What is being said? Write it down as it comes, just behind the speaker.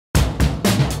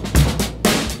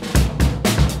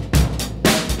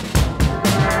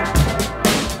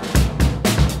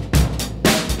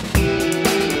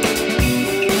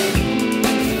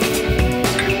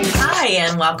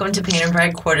welcome to Painted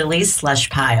Bride Quarterly's Slush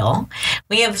Pile.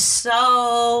 We have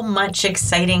so much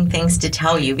exciting things to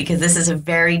tell you because this is a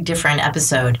very different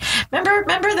episode.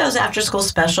 Remember those after-school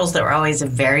specials that were always a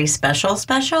very special,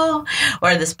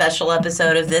 or the special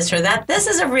episode of this or that? This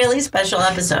is a really special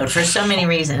episode for so many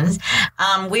reasons.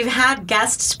 We've had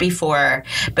guests before,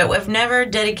 but we've never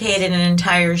dedicated an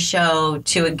entire show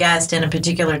to a guest in a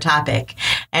particular topic,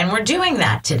 and we're doing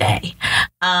that today.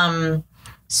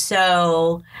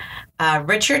 So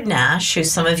Richard Nash, who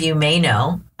some of you may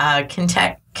know,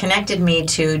 connected me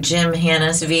to Jim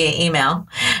Hanas via email,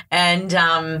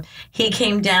 and he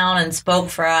came down and spoke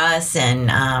for us,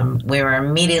 and we were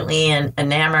immediately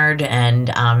enamored, and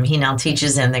he now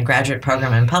teaches in the graduate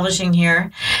program in publishing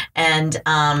here. And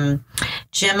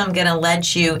Jim, I'm going to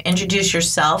let you introduce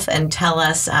yourself and tell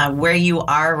us where you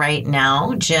are right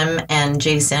now. Jim and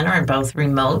Jason are both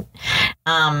remote.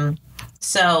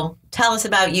 So tell us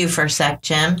about you for a sec,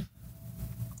 Jim.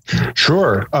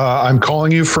 Sure. I'm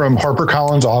calling you from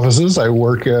HarperCollins offices. I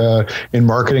work in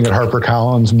marketing at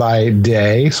HarperCollins by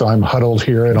day, so I'm huddled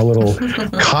here in a little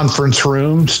conference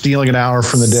room, stealing an hour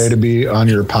from the day to be on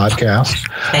your podcast.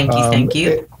 Thank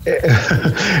you.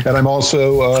 And I'm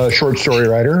also a short story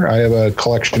writer. I have a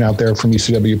collection out there from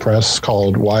ECW Press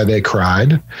called Why They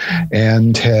Cried,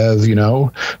 and have,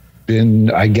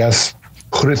 been, I guess,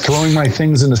 throwing my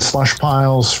things into slush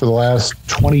piles for the last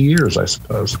 20 years, I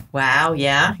suppose. Wow.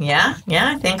 Yeah.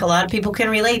 I think a lot of people can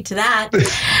relate to that.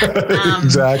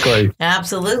 Exactly.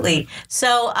 Absolutely.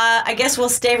 So I guess we'll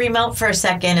stay remote for a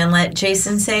second and let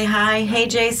Jason say hi. Hey,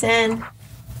 Jason.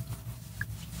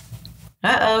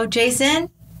 Jason?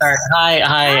 Sorry.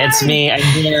 Hi, it's me. I'm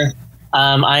here.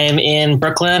 I am in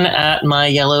Brooklyn at my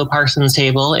yellow Parsons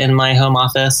table in my home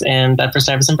office in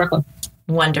Bedford-Stuyvesant, Brooklyn.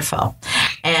 Wonderful.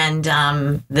 And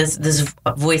this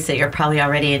voice that you're probably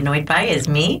already annoyed by is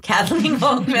me, Kathleen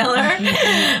Volk Miller,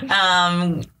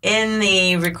 in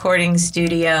the recording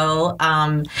studio.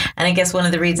 And I guess one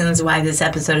of the reasons why this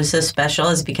episode is so special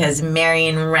is because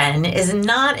Marion Wrenn is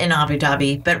not in Abu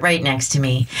Dhabi, but right next to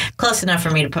me, close enough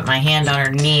for me to put my hand on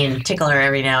her knee and tickle her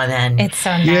every now and then. It's so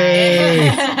nice.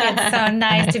 It's so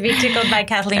nice to be tickled by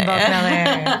Kathleen Volk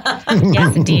Miller.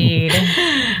 Yes, indeed.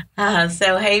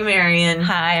 So, hey, Marion.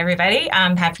 Hi, everybody.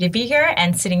 I'm happy to be here.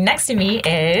 And sitting next to me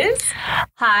is...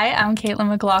 Hi, I'm Caitlin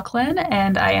McLaughlin,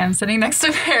 and I am sitting next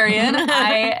to Marion.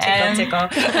 Tickle.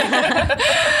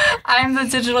 I'm the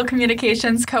Digital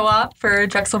Communications Co-op for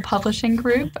Drexel Publishing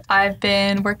Group. I've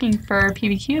been working for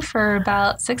PBQ for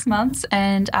about 6 months,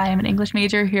 and I am an English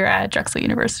major here at Drexel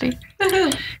University.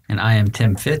 And I am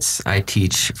Tim Fitz. I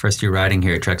teach first-year writing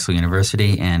here at Drexel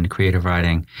University and creative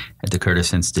writing at the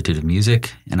Curtis Institute of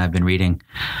Music. And I've been reading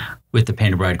with the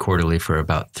Painted Bride Quarterly for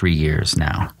about 3 years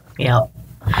now. Yep.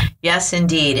 Yes,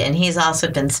 indeed. And he's also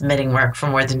been submitting work for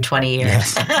more than 20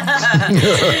 years.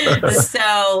 Yes.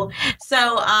 So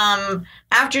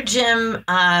after Jim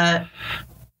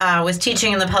was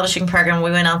teaching in the publishing program,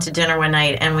 we went out to dinner one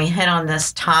night and we hit on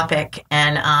this topic,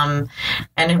 and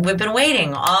we've been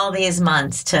waiting all these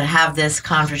months to have this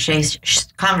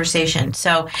conversation.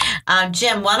 So,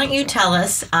 Jim, why don't you tell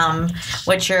us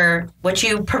what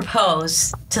you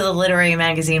propose to the literary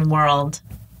magazine world?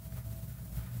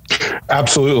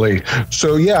 Absolutely.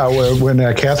 So, when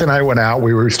Kath and I went out,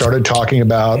 we started talking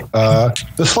about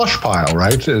the slush pile,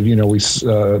 right? Things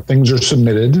are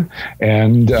submitted,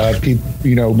 and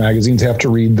magazines have to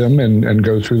read them and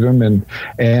go through them.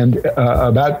 And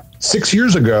about 6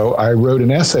 years ago, I wrote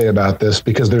an essay about this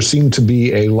because there seemed to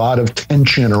be a lot of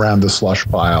tension around the slush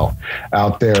pile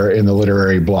out there in the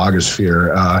literary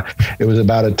blogosphere. It was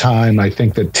about a time, I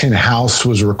think, that Tin House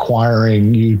was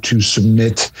requiring you to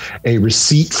submit a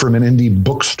receipt from an indie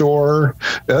bookstore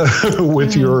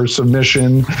with your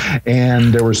submission.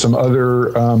 And there were some other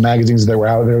magazines that were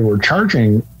out there that were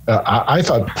charging I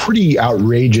thought pretty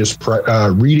outrageous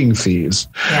reading fees,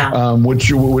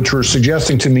 which were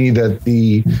suggesting to me that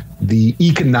the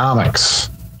economics,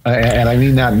 and I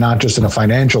mean that not just in a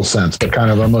financial sense, but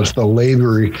kind of almost the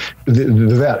labor,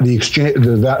 the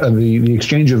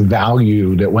exchange of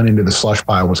value that went into the slush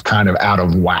pile was kind of out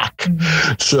of whack.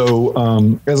 Mm-hmm. So,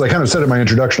 as I kind of said in my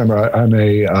introduction, I'm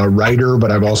a writer,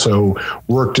 but I've also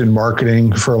worked in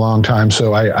marketing for a long time.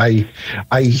 So I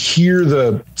hear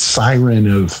the siren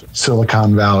of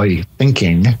Silicon Valley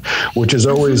thinking, which is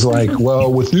always like,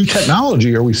 well, with new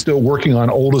technology, are we still working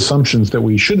on old assumptions that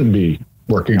we shouldn't be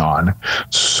working on?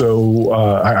 So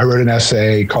I wrote an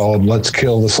essay called Let's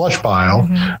Kill the Slush Pile,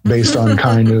 based on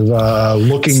kind of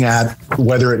looking at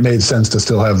whether it made sense to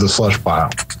still have the slush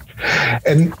pile.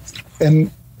 And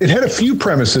it had a few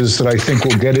premises that I think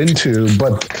we'll get into,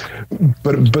 but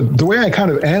but the way I kind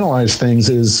of analyze things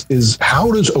is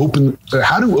how do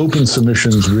open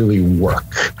submissions really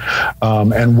work,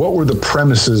 and what were the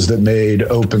premises that made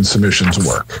open submissions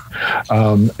work?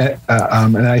 And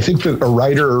I think that a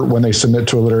writer, when they submit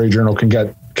to a literary journal, can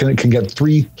get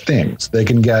three things. They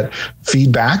can get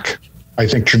feedback. I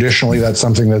think traditionally that's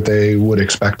something that they would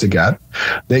expect to get.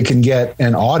 They can get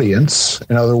an audience.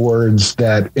 In other words,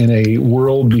 that in a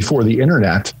world before the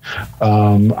internet,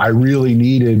 I really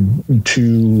needed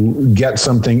to get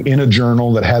something in a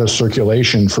journal that had a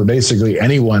circulation for basically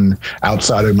anyone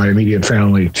outside of my immediate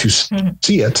family to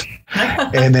see it.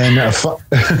 And then,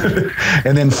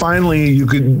 and then finally, you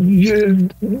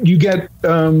get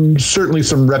certainly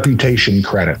some reputation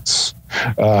credits.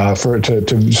 For it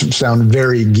to sound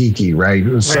very geeky, right?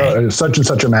 So, such and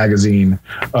such a magazine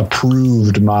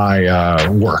approved my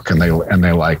work, and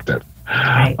they liked it.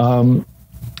 Right.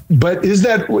 But is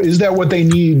that what they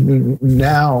need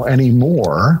now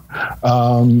anymore?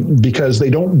 Because they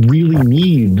don't really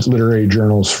need literary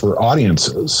journals for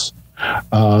audiences.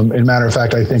 In matter of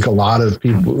fact, I think a lot of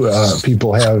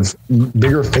people have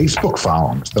bigger Facebook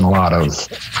followings than a lot of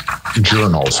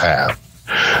journals have.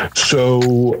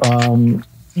 So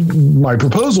my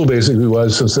proposal basically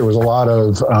was, since there was a lot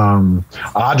of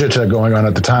agita going on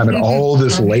at the time and all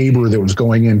this labor that was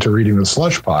going into reading the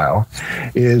slush pile,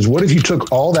 is what if you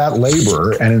took all that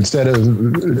labor and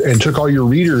took all your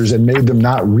readers and made them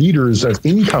not readers of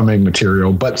incoming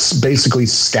material, but basically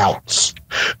scouts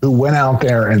who went out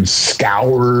there and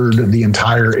scoured the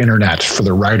entire internet for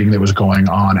the writing that was going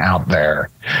on out there,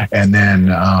 and then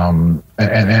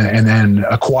and then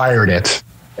acquired it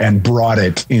and brought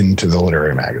it into the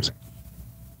literary magazine.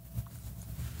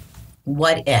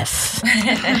 What if?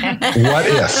 What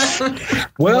if?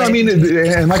 Well, I mean,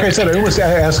 and like I said, I almost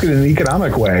ask it in an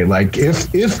economic way. Like, if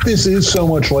this is so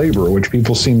much labor, which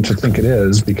people seem to think it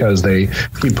is because they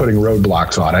keep putting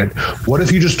roadblocks on it, what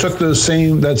if you just took that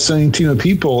same team of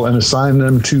people and assigned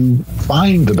them to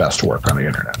find the best work on the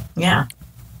internet? Yeah.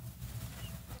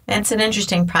 It's an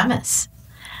interesting premise.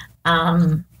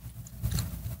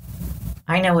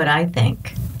 I know what I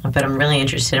think, but I'm really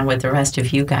interested in what the rest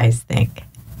of you guys think.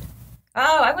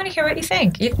 Oh, I want to hear what you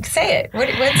think. You say it.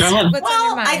 What's on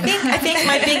your mind? I think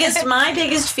my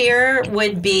biggest fear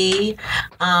would be,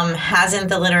 hasn't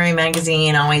the literary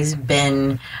magazine always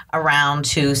been around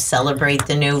to celebrate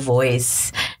the new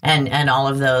voice and all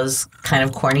of those kind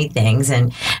of corny things?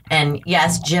 And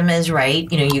yes, Jim is right.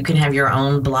 You know, you can have your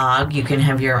own blog, you can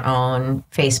have your own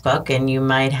Facebook, and you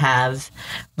might have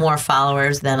more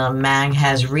followers than a mag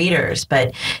has readers.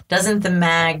 But doesn't the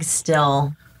mag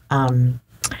still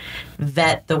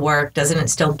vet the work? Doesn't it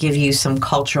still give you some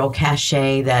cultural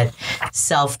cachet that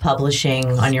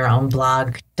self-publishing on your own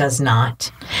blog does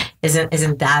not?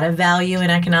 Isn't that a value, an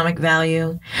economic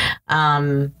value?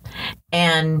 And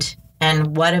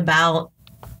what about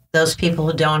those people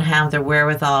who don't have the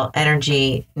wherewithal,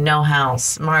 energy, know-how,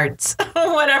 smarts,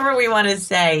 whatever we want to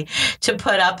say, to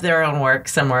put up their own work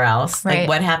somewhere else? Right. Like,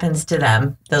 what happens to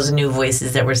them, those new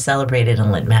voices that were celebrated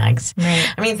in lit mags?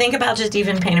 Right. I mean, think about just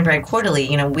even Painted Bride Quarterly.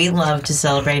 You know, we love to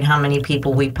celebrate how many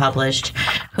people we published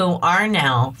who are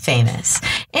now famous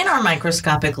in our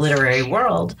microscopic literary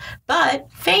world, but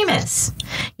famous.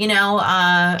 You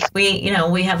know,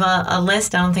 we have a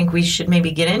list I don't think we should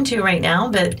maybe get into right now,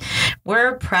 but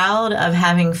we're proud of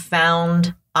having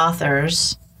found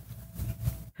authors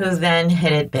who then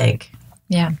hit it big.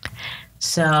 Yeah.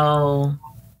 So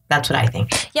that's what I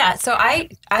think. Yeah. So I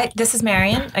this is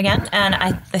Marion again, and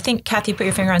I think, Kathy, put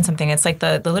your finger on something. It's like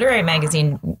the literary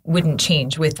magazine wouldn't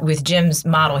change with Jim's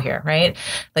model here, right?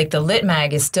 Like, the lit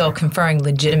mag is still conferring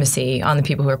legitimacy on the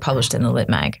people who are published in the lit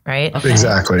mag, right? Okay.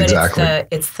 Exactly.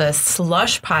 It's the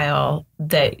slush pile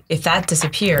that, if that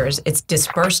disappears, it's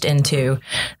dispersed into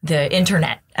the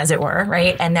internet, as it were,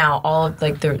 right? And now all of,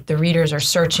 like, the readers are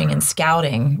searching and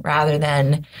scouting rather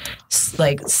than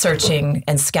like searching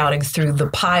and scouting through the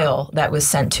pile that was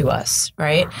sent to us,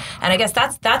 right? And I guess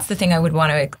that's the thing I would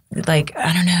want to, like,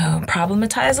 I don't know,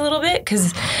 problematize a little bit,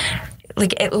 because,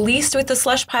 like, at least with the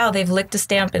slush pile, they've licked a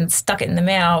stamp and stuck it in the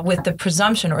mail with the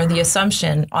presumption or the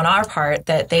assumption on our part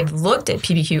that they've looked at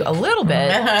PBQ a little bit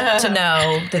to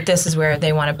know that this is where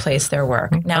they want to place their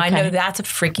work. Now, I know that's a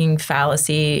freaking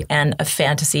fallacy and a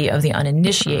fantasy of the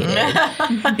uninitiated,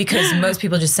 because most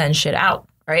people just send shit out.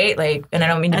 Right? Like, and I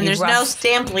don't mean to be rough. And there's no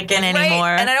stamp licking anymore.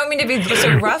 Right? And I don't mean to be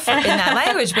so rough in that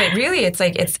language, but really it's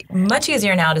like, it's much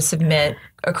easier now to submit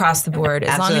across the board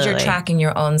as long as you're tracking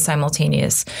your own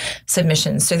simultaneous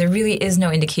submissions. So there really is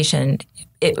no indication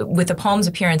with the poem's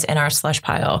appearance in our slush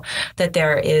pile, that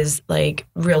there is like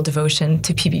real devotion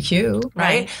to PBQ,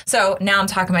 right? So now I'm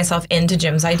talking myself into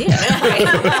Jim's idea. Right?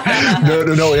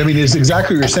 No. I mean, it's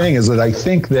exactly what you're saying. Is that I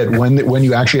think that when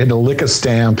you actually had to lick a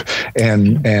stamp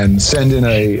and send in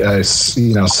a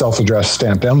self-addressed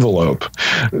stamped envelope,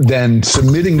 then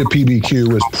submitting to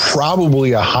PBQ was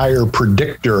probably a higher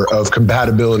predictor of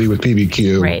compatibility with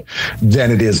PBQ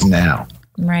than it is now.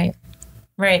 Right.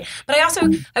 But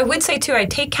I would say too, I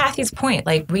take Kathy's point.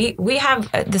 Like we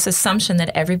have this assumption that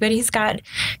everybody's got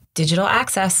digital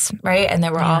access, right? And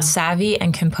that we're all savvy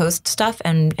and can post stuff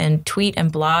and tweet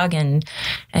and blog and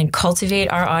cultivate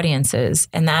our audiences.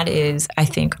 And that is, I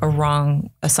think, a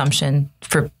wrong assumption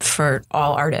for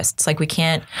all artists. Like we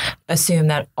can't assume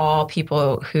that all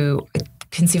people who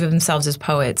conceive of themselves as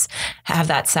poets have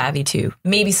that savvy too.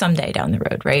 Maybe someday down the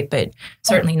road, right? But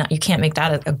certainly not. You can't make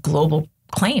that a global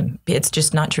claim. It's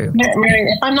just not true. Marion,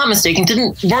 if I'm not mistaken,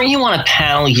 weren't you on a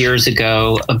panel years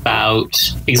ago about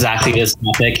exactly this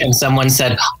topic? And someone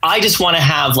said, I just want to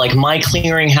have like my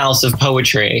clearinghouse of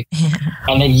poetry,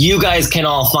 and then you guys can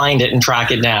all find it and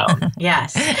track it down.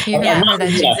 Yes.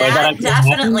 That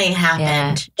definitely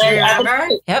happened. Do you remember?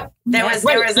 Yep.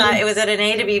 It was at an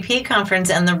AWP conference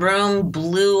and the room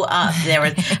blew up.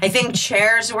 I think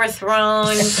chairs were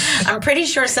thrown. I'm pretty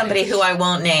sure somebody who I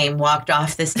won't name walked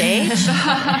off the stage.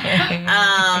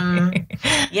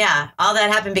 All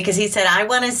that happened because he said, I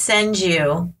want to send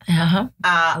you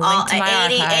all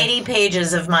 80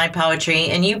 pages of my poetry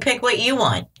and you pick what you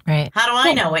want. Right. How do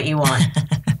I know what you want?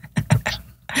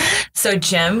 So,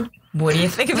 Jim, what do you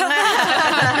think about that?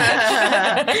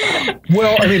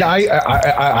 Well, I mean,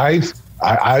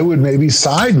 I would maybe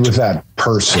side with that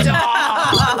person.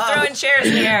 Throwing chairs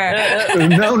in the air.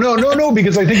 No,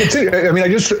 because I think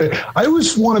I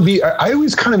always want to be, I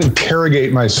always kind of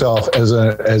interrogate myself as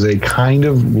a kind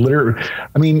of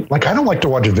I mean, like, I don't like to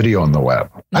watch a video on the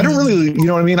web. I don't really, you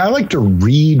know what I mean? I like to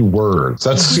read words.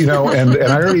 That's, and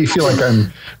I already feel like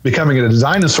I'm becoming a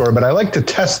dinosaur, but I like to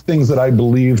test things that I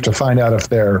believe to find out if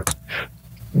they're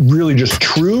really just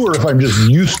true or if I'm just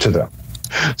used to them.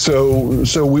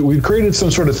 So we've created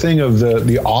some sort of thing of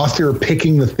the author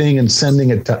picking the thing and sending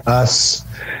it to us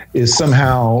is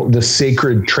somehow the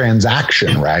sacred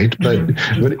transaction, right? But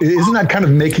isn't that kind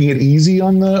of making it easy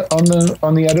on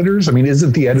the editors? I mean,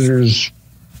 isn't the editors'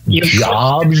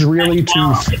 jobs really to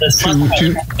I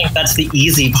think that's the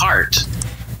easy part.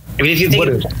 I mean, if you think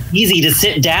it's easy to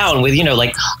sit down with,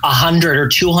 like 100 or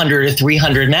 200 or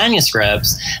 300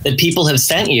 manuscripts that people have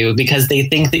sent you because they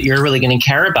think that you're really going to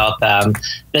care about them,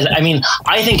 then, I mean,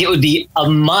 I think it would be a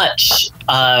much,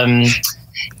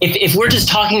 if we're just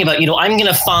talking about, I'm going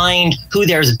to find who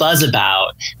there's buzz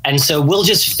about. And so we'll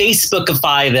just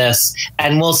Facebookify this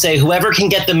and we'll say whoever can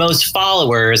get the most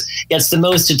followers gets the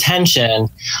most attention.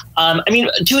 I mean,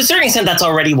 to a certain extent, that's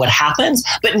already what happens.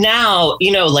 But now,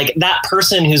 like that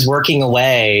person who's working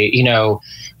away,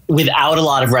 without a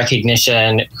lot of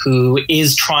recognition, who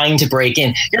is trying to break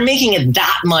in, you're making it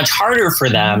that much harder for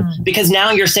them because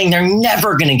now you're saying they're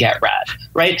never going to get read,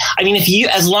 right? I mean,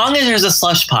 as long as there's a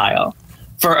slush pile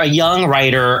for a young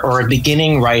writer or a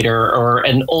beginning writer or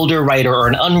an older writer or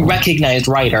an unrecognized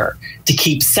writer to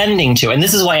keep sending to. And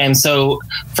this is why I'm so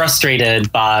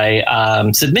frustrated by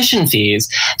submission fees.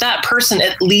 That person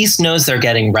at least knows they're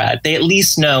getting read. They at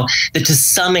least know that to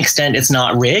some extent it's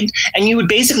not rigged. And you would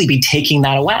basically be taking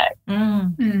that away.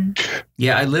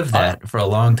 Yeah, I lived that for a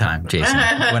long time, Jason.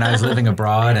 When I was living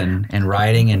abroad and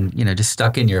writing and, just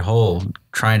stuck in your hole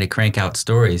trying to crank out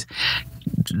stories.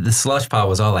 The slush pile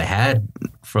was all I had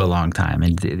for a long time.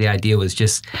 And the idea was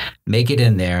just make it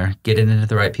in there, get it into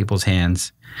the right people's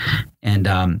hands, and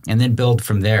then build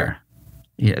from there.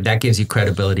 That gives you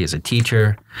credibility as a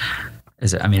teacher.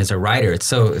 As a writer, it's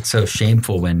so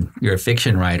shameful when you're a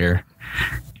fiction writer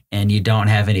and you don't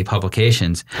have any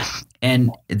publications.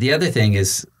 And the other thing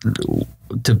is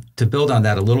to build on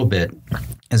that a little bit,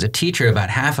 as a teacher,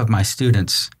 about half of my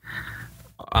students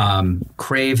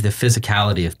crave the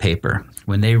physicality of paper.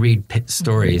 When they read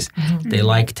stories, they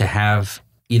like to have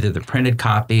either the printed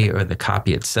copy or the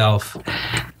copy itself,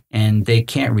 and they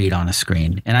can't read on a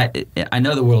screen. And I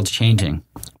know the world's changing,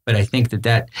 but I think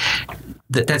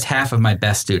that's half of my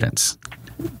best students.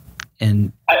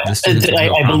 And I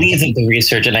believe that the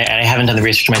research, and I haven't done the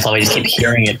research myself, I just keep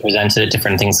hearing it presented at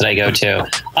different things that I go to,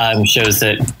 shows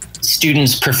that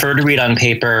students prefer to read on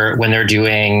paper when they're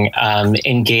doing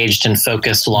engaged and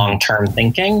focused long-term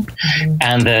thinking,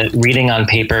 and that reading on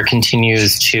paper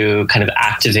continues to kind of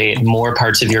activate more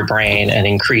parts of your brain and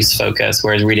increase focus,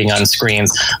 whereas reading on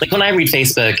screens, like when I read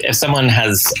Facebook, if someone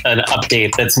has an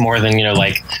update that's more than,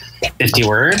 like 50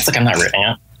 words, like I'm not reading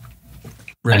it.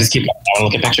 I just keep going and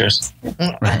look at pictures.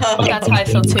 That's how I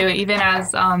feel too. Even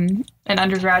as an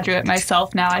undergraduate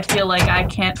myself now, I feel like I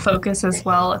can't focus as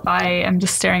well if I am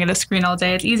just staring at a screen all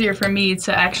day. It's easier for me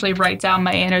to actually write down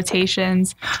my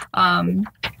annotations,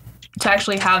 to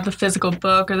actually have the physical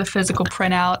book or the physical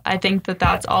printout. I think that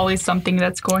that's always something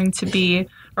that's going to be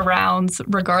around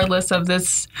regardless of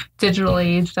this digital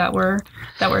age that we're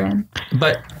in.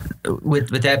 But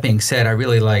with that being said, I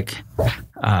really like,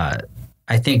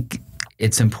 I think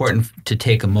it's important to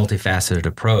take a multifaceted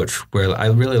approach where I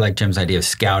really like Jim's idea of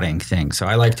scouting things. So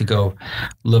I like to go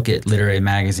look at literary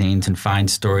magazines and find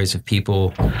stories of people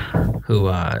who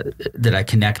that I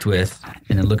connect with,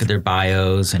 and then look at their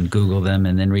bios and Google them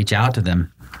and then reach out to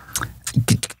them.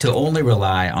 To only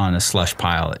rely on a slush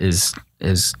pile is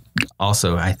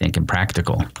also, I think,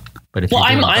 impractical. But if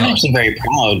I'm actually very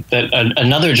proud that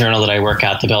another journal that I work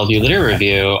at, the Bellevue Literary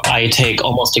Review, I take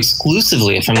almost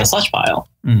exclusively from the slush pile.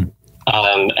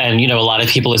 And, a lot of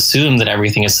people assume that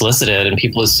everything is solicited and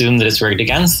people assume that it's rigged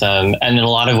against them. And in a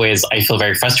lot of ways, I feel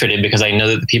very frustrated because I know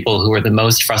that the people who are the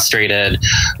most frustrated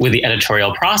with the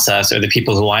editorial process are the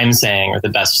people who I'm saying are the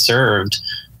best served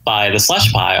by the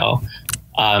slush pile,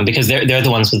 because they're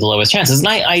the ones with the lowest chances. And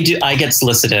I get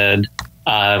solicited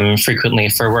frequently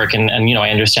for work. And I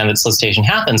understand that solicitation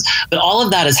happens, but all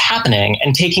of that is happening,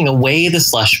 and taking away the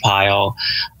slush pile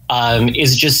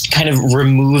is just kind of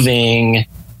removing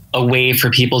a way for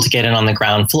people to get in on the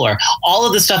ground floor. All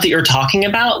of the stuff that you're talking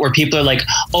about where people are like,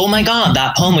 oh my God,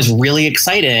 that poem was really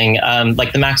exciting.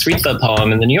 Like the Max Riethe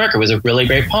poem in the New Yorker was a really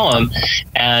great poem.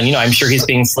 And, I'm sure he's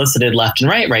being solicited left and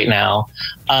right now.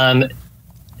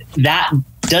 That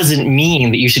doesn't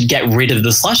mean that you should get rid of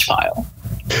the slush pile.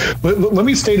 But let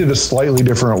me state it a slightly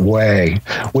different way,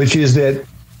 which is that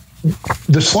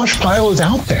the slush pile is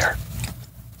out there.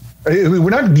 I mean, we're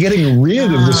not getting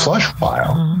rid of the slush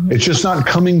pile. It's just not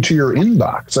coming to your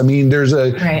inbox. I mean, there's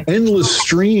an endless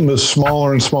stream of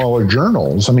smaller and smaller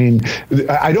journals. I mean,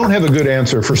 I don't have a good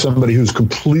answer for somebody who's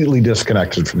completely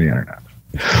disconnected from the internet.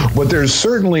 But there's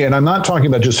certainly, and I'm not talking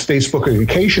about just Facebook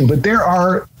education, but there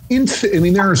are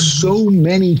there are so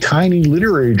many tiny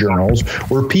literary journals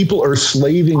where people are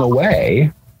slaving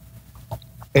away.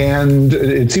 And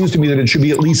it seems to me that it should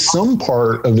be at least some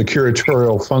part of the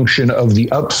curatorial function of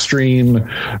the upstream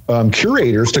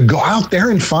curators to go out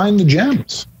there and find the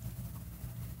gems.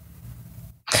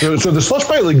 So the slush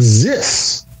pile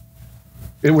exists.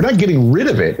 We're not getting rid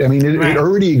of it. I mean, it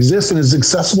already exists and is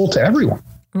accessible to everyone.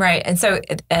 Right. And so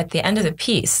at the end of the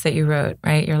piece that you wrote,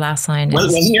 right, your last line is...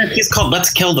 Wasn't your piece called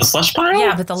Let's Kill the Slush Pile?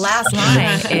 Yeah, but the last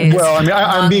line is... Well, I mean,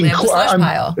 I'm being clear. Slush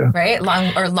pile, right? Long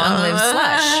live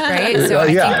slush, right? So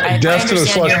death to the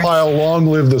slush pile, long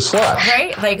live the slush.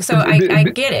 Right? Like, so I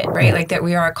get it, right? Like that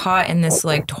we are caught in this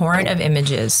like torrent of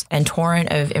images and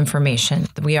torrent of information.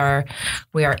 We are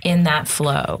in that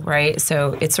flow, right?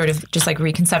 So it's sort of just like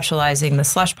reconceptualizing the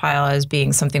slush pile as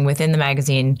being something within the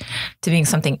magazine to being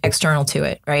something external to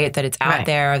it. Right, that it's out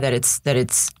there, that it's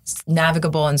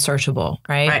navigable and searchable.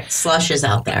 Right, right. Slush is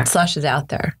out there. Slush is out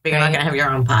there. But you're not going to have your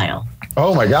own pile.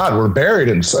 Oh my God, we're buried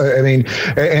in. I mean,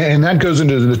 and that goes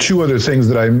into the two other things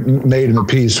that I made in the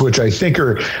piece, which I think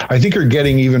are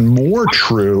getting even more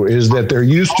true. Is that there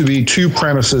used to be two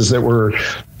premises that were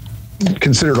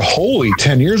considered holy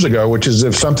 10 years ago, which is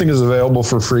if something is available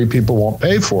for free, people won't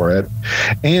pay for it.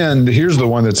 And here's the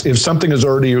one that's if something is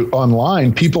already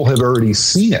online, people have already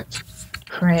seen it.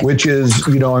 Right. Which is,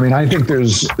 I think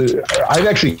I've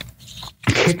actually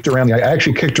kicked around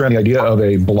the idea of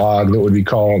a blog that would be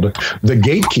called The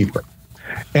Gatekeeper.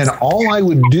 And all I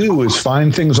would do is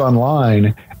find things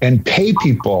online and pay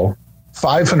people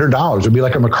 $500. It'd be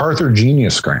like a MacArthur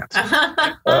Genius Grant.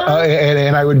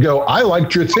 And I would go, I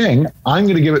liked your thing. I'm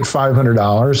going to give it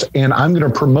 $500 and I'm going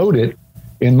to promote it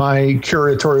in my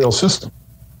curatorial system.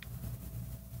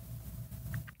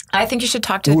 I think you should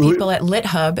talk to the people at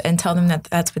LitHub and tell them that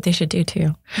that's what they should do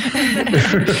too.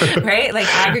 Right?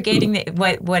 Like aggregating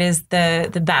what is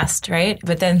the best, right?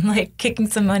 But then like kicking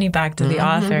some money back to the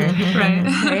author,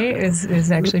 right?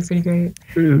 Is actually pretty great.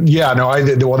 Yeah, no,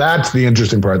 well, that's the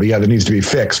interesting part. That needs to be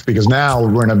fixed because now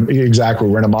we're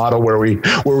in a model where we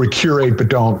curate but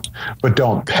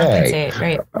don't pay.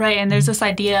 Right. And there's this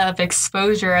idea of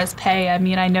exposure as pay. I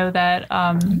mean, I know that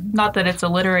not that it's a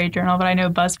literary journal, but I know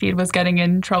BuzzFeed was getting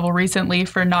in trouble recently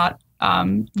for not,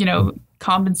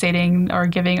 compensating or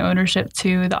giving ownership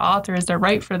to the authors their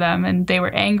right for them. And they were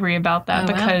angry about that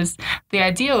because the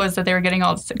idea was that they were getting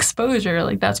all this exposure.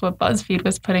 Like that's what BuzzFeed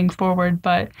was putting forward.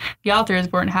 But the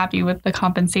authors weren't happy with the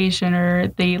compensation or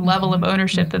the level of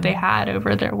ownership that they had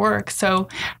over their work. So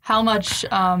how much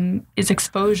is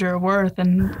exposure worth?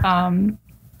 And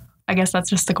I guess that's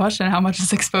just the question. How much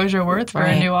is exposure worth for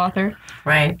a new author?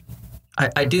 Right.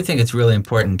 I do think it's really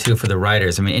important, too, for the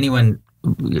writers. I mean, anyone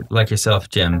like yourself,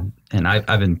 Jim, and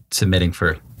I've been submitting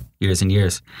for years and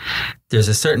years. There's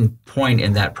a certain point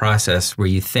in that process where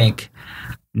you think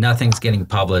nothing's getting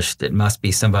published. It must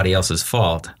be somebody else's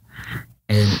fault.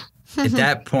 And at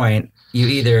that point, you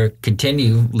either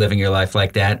continue living your life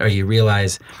like that, or you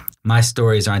realize my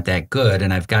stories aren't that good,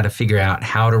 and I've got to figure out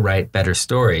how to write better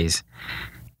stories.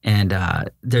 And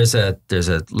there's a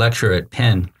lecturer at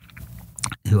Penn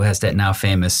who has that now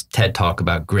famous TED Talk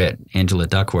about grit, Angela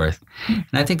Duckworth. And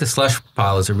I think the slush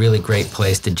pile is a really great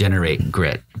place to generate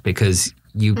grit, because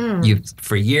you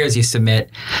for years you submit,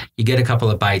 you get a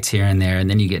couple of bites here and there, and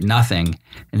then you get nothing.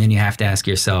 And then you have to ask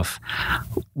yourself,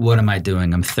 what am I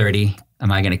doing? I'm 30.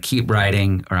 Am I going to keep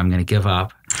writing, or I'm going to give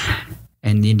up?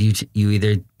 And then you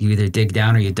either dig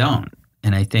down or you don't.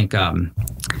 And I think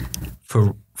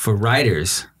for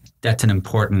writers, that's an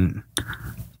important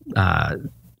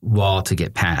wall to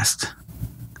get past.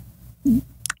 And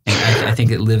I think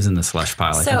it lives in the slush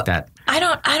pile. So, I think that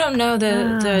I don't know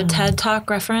the TED Talk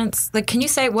reference. Like, can you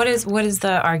say what is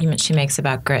the argument she makes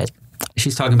about grit?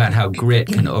 she's talking about how grit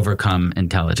can overcome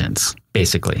intelligence,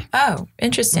 basically. Oh,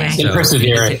 interesting. Right. So,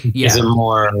 perseverance is a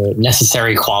more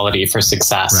necessary quality for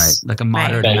success. Right, like a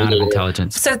moderate amount of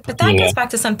intelligence. So, but that goes back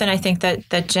to something I think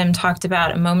that Jim talked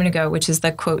about a moment ago, which is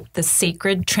the quote, the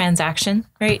sacred transaction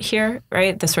right here,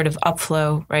 right? The sort of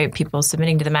upflow, right? People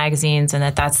submitting to the magazines, and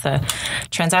that's the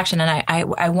transaction. And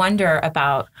I wonder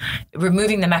about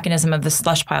removing the mechanism of the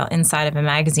slush pile inside of a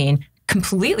magazine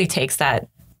completely takes that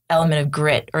element of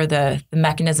grit or the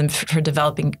mechanism for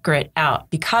developing grit out,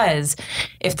 because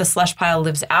if the slush pile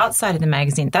lives outside of the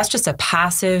magazine, that's just a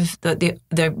passive,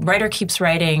 the writer keeps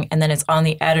writing and then it's on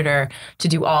the editor to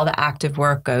do all the active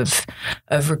work of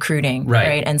recruiting,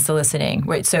 right? And soliciting,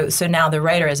 right? So now the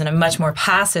writer is in a much more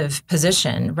passive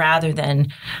position rather than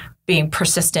being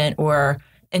persistent or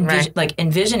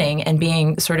envisioning and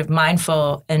being sort of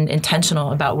mindful and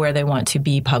intentional about where they want to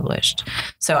be published.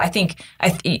 So I think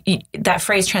that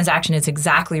phrase transaction is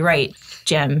exactly right,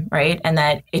 Jim, right? And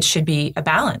that it should be a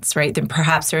balance, right? Then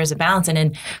perhaps there is a balance. And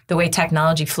in the way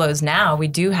technology flows now, we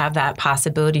do have that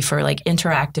possibility for like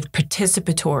interactive,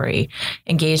 participatory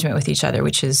engagement with each other,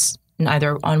 which is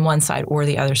neither on one side or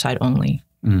the other side only.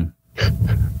 Mm.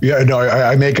 Yeah, no,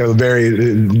 I make a very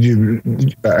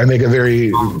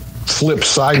flip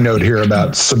side note here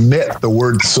about submit. The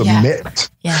word submit,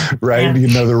 right? Yeah. You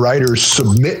know, the writer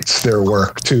submits their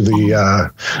work to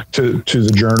the to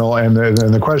the journal, and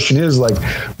the question is like, I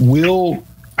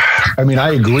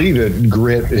agree that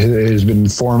grit has been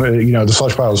formative. You know, the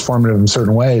slush pile is formative in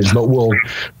certain ways, but will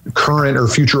current or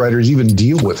future writers even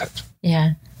deal with it?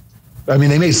 Yeah, I mean,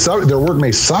 their work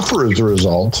may suffer as a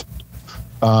result.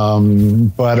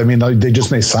 But I mean, they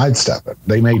just may sidestep it.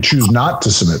 They may choose not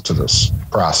to submit to this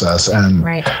process, and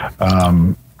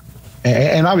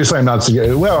and obviously, I'm not.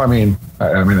 Well, I mean,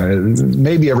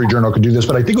 maybe every journal could do this,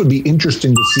 but I think it would be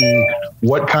interesting to see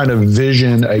what kind of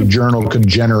vision a journal could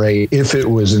generate if it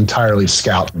was entirely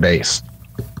scout based.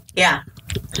 Yeah,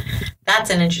 that's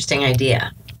an interesting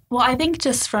idea. Well, I think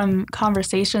just from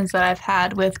conversations that I've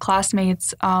had with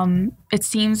classmates, it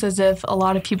seems as if a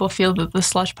lot of people feel that the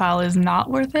slush pile is not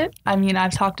worth it. I mean,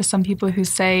 I've talked to some people who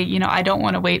say, you know, I don't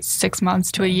want to wait 6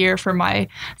 months to a year for my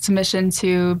submission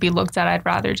to be looked at. I'd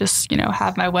rather just, you know,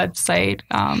 have my website,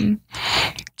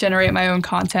 generate my own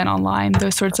content online,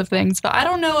 those sorts of things. But I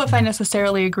don't know if I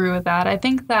necessarily agree with that. I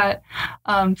think that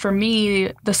for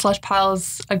me, the slush pile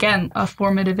is, again, a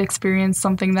formative experience,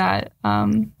 something that I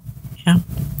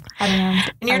don't know.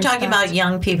 And you're talking about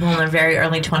young people in their very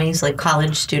early 20s, like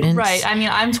college students. Right. I mean,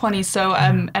 I'm 20, so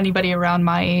anybody around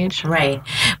my age. Right.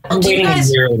 Well, waiting a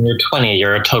year when you're 20,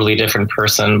 you're a totally different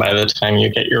person by the time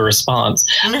you get your response.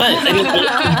 But I mean,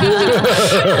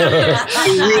 I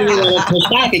really want to push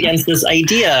back against this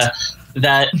idea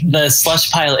that the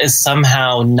slush pile is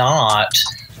somehow not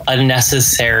a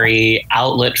necessary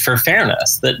outlet for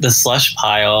fairness, that the slush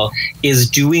pile is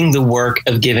doing the work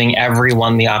of giving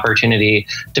everyone the opportunity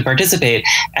to participate.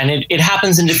 And it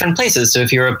happens in different places. So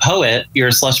if you're a poet, your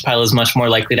slush pile is much more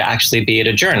likely to actually be at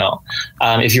a journal.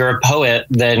 If you're a poet,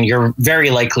 then you're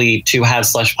very likely to have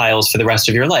slush piles for the rest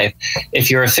of your life. If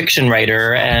you're a fiction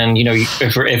writer and, you know,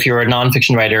 if you're a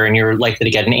nonfiction writer and you're likely to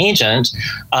get an agent,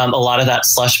 a lot of that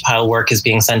slush pile work is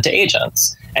being sent to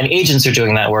agents. And agents are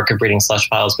doing that work of reading slush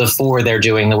piles before they're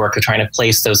doing the work of trying to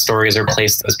place those stories or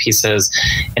place those pieces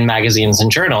in magazines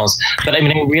and journals. But I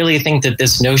mean, I really think that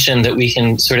this notion that we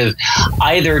can sort of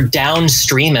either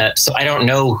downstream it. So I don't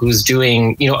know who's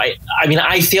doing, you know, I mean,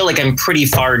 I feel like I'm pretty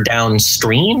far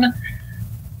downstream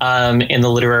in the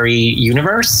literary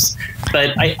universe.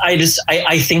 But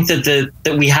I think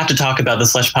that we have to talk about the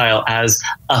slush pile as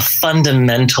a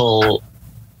fundamental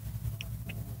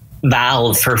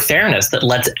valve for fairness that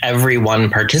lets everyone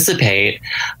participate,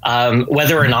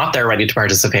 whether or not they're ready to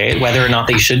participate, whether or not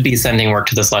they should be sending work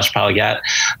to the slush pile yet.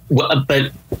 But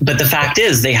the fact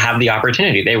is, they have the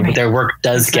opportunity. Their work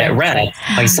does get read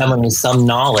by someone with some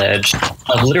knowledge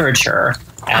of literature.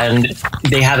 And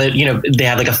they have like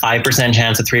a 5%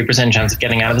 chance, a 3% chance of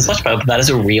getting out of the slush pile. But that is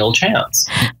a real chance.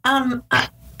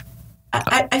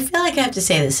 I feel like I have to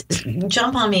say this.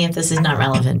 Jump on me if this is not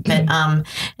relevant. But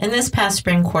in this past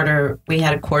spring quarter, we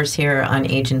had a course here on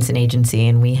agents and agency,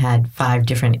 and we had 5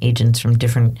 different agents from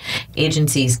different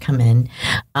agencies come in.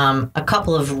 A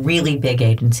couple of really big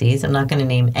agencies. I'm not going to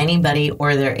name anybody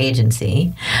or their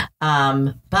agency.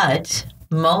 But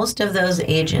most of those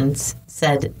agents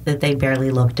said that they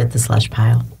barely looked at the slush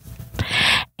pile.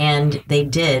 And they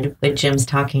did what Jim's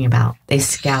talking about. They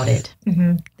scouted.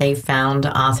 Mm-hmm. They found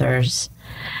authors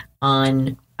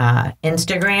on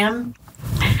Instagram,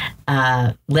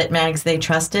 lit mags they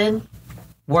trusted,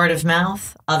 word of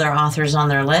mouth, other authors on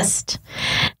their list.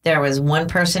 There was one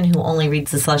person who only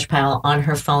reads the slush pile on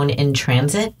her phone in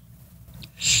transit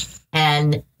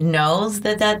and knows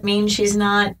that means she's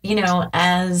not,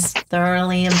 as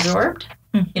thoroughly absorbed.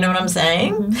 You know what I'm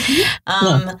saying?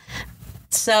 Mm-hmm.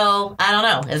 So, I don't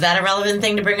know. Is that a relevant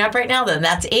thing to bring up right now? Then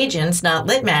that's agents, not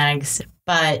lit mags.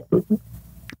 But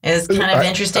it's kind of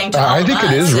interesting to all I think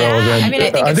it is relevant. I mean, I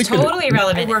think it's totally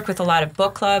relevant. We work with a lot of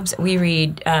book clubs. We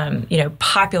read,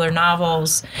 popular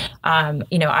novels.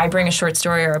 I bring a short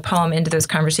story or a poem into those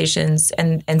conversations,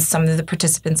 and some of the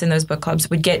participants in those book clubs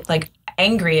would get,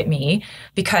 angry at me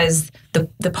because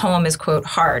the poem is, quote,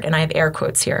 hard, and I have air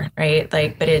quotes here, right?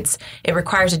 But it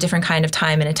requires a different kind of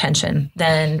time and attention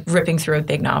than ripping through a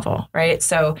big novel, right?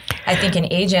 So I think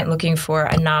an agent looking for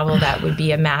a novel that would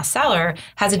be a mass seller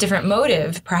has a different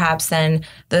motive, perhaps, than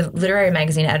the literary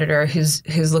magazine editor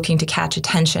who's looking to catch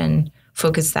attention,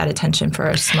 focus that attention for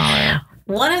a smaller.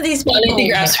 One of these people. I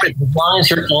think as long as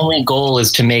your only goal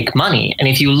is to make money, and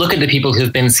if you look at the people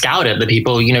who've been scouted, the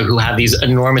people who have these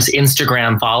enormous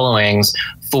Instagram followings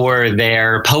for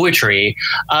their poetry,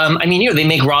 they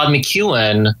make Rod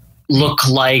McEwen look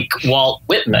like Walt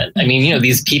Whitman. I mean,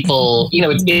 these people,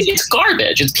 it's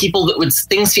garbage. It's people that would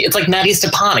things. It's like Maddie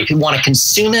Stepanek who want to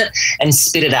consume it and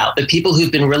spit it out. The people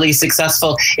who've been really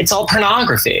successful, it's all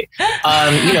pornography.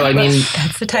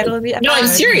 That's the title of the episode. No, I'm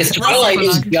serious. Twilight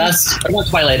is not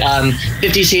Twilight.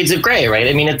 50 Shades of Grey, right?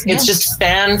 I mean, it's just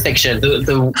fan fiction.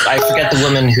 I forget the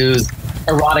woman whose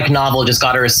erotic novel just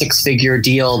got her a 6-figure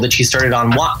deal that she started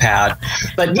on Wattpad.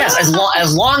 But yes,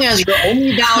 as long as your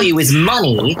only value is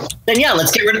money, then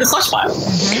let's get rid of the slush pile.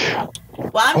 Mm-hmm.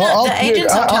 Well, the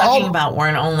agents I'm talking about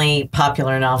weren't only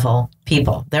popular novel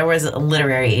people. There was a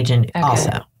literary agent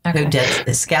also who did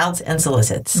the scouts and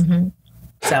solicits. Mm-hmm.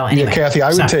 So anyway, Kathy,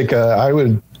 I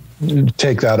would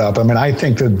take that up. I mean, I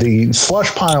think that the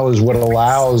slush pile is what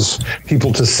allows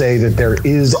people to say that there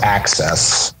is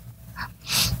access.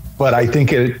 But I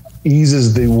think it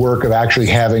eases the work of actually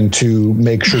having to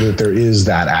make sure that there is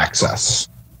that access.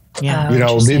 Yeah,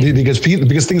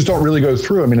 because things don't really go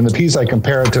through. I mean, in the piece, I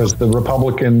compare it to the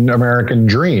Republican American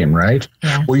dream, right?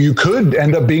 Yeah. Where you could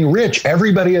end up being rich.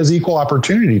 Everybody has equal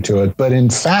opportunity to it. But in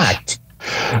fact,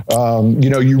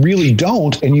 you really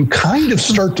don't. And you kind of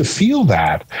start to feel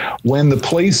that when the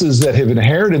places that have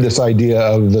inherited this idea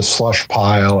of the slush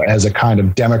pile as a kind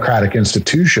of democratic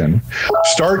institution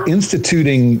start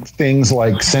instituting things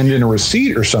like send in a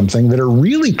receipt or something that are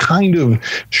really kind of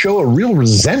show a real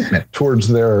resentment towards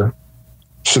their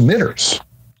submitters.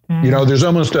 There's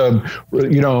almost a,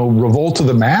 revolt of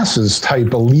the masses type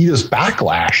elitist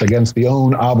backlash against the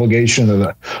own obligation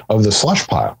of the slush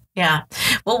pile. Yeah.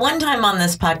 Well, one time on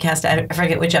this podcast, I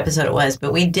forget which episode it was,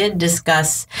 but we did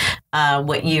discuss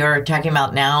what you're talking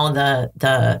about now,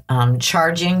 the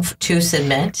charging to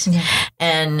submit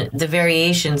and the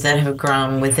variations that have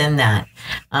grown within that.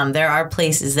 There are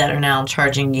places that are now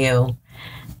charging you.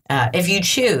 If you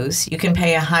choose, you can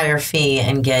pay a higher fee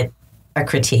and get a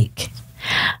critique.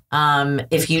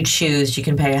 If you choose, you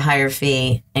can pay a higher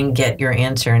fee and get your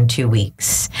answer in 2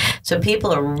 weeks. So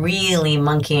people are really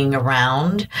monkeying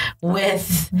around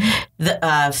with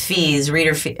the fees,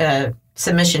 reader fee,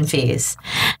 submission fees,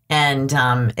 and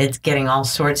it's getting all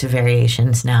sorts of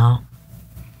variations now.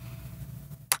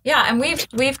 Yeah, and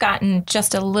we've gotten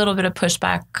just a little bit of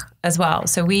pushback as well.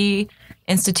 So we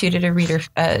instituted a reader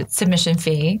submission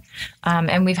fee,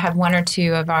 and we've had 1 or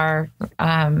 2 of our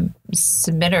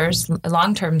submitters,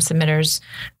 long-term submitters,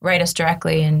 write us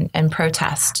directly and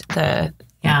protest the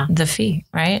the fee,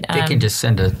 right? They can just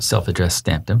send a self-addressed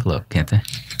stamped envelope, can't they?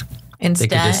 Instead,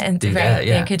 They could just do that,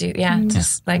 yeah. They could do,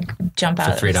 just like jump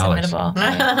out For $3. submittable.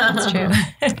 Right, that's true.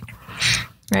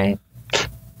 Right.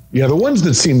 Yeah, the ones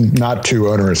that seem not too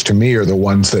onerous to me are the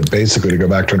ones that basically, to go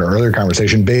back to an earlier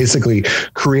conversation, basically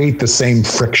create the same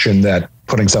friction that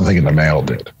putting something in the mail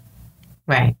did.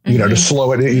 Right. You know, to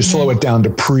slow it, you slow it down to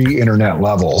pre-internet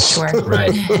levels. Sure.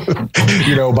 Right.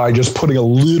 You know, by just putting a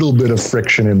little bit of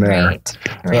friction in there,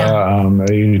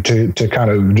 to kind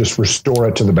of just restore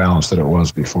it to the balance that it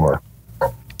was before.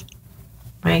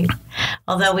 Right.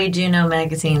 Although we do know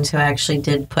magazines who actually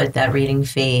did put that reading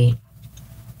fee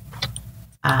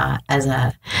as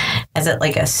a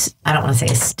like a, I don't want to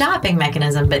say a stopping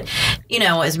mechanism, but, you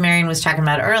know, as Marion was talking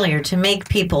about earlier, to make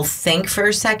people think for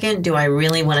a second, do I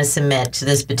really want to submit to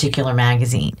this particular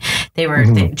magazine? They were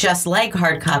just like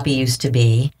hard copy used to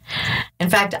be. In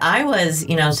fact, I was,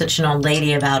 you know, such an old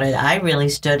lady about it. I really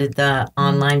stood at the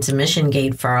online submission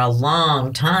gate for a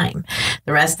long time.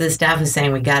 The rest of the staff was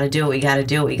saying, we got to do it, we got to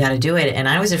do it, we got to do it. And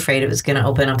I was afraid it was going to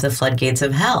open up the floodgates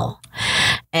of hell.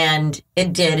 And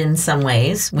it did in some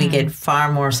ways. We get far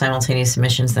more simultaneous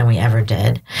submissions than we ever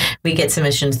did. We get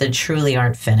submissions that truly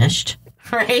aren't finished,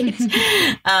 right?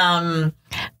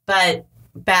 But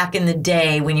back in the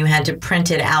day when you had to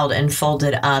print it out and fold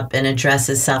it up and address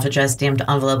a self-addressed stamped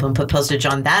envelope and put postage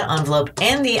on that envelope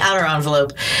and the outer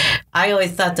envelope, I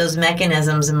always thought those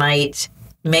mechanisms might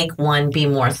make one be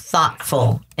more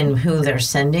thoughtful in who they're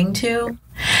sending to.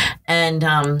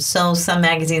 And so some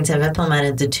magazines have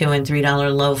implemented the $2 and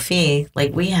 $3 low fee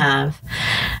like we have,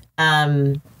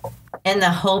 in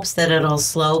the hopes that it'll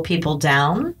slow people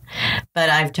down. But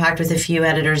I've talked with a few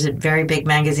editors at very big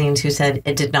magazines who said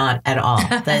it did not at all.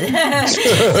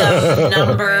 The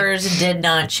numbers did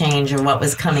not change of what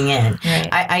was coming in. Right.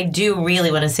 I do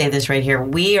really want to say this right here.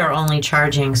 We are only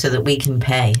charging so that we can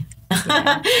pay.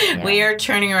 We are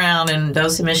turning around and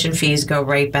those submission fees go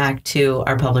right back to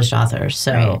our published authors.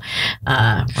 So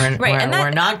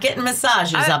we're not getting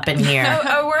massages up in here.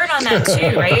 A word on that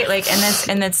too, right? Like,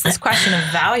 and it's this question of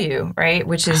value, right?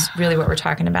 Which is really what we're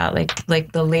talking about,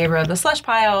 like the labor of the slush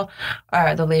pile,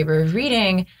 or the labor of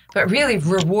reading, but really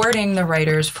rewarding the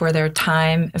writers for their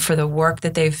time, for the work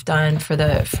that they've done, for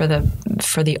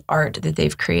the art that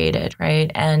they've created,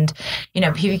 right? And you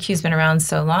know, PBQ's been around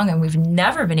so long, and we've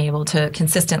never been able to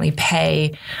consistently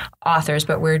pay authors,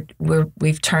 but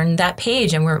we've turned that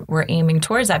page, and we're aiming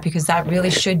towards that, because that really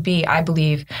should be, I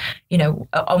believe, you know,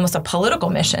 almost a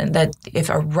political mission, that if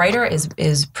a writer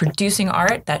is producing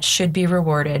art, that should be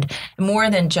rewarded more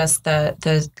than just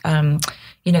the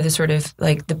you know, the sort of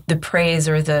like the praise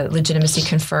or the legitimacy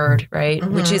conferred, right?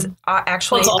 Mm-hmm. Which is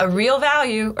actually a real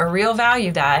value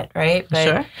that, right?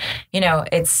 But, you know,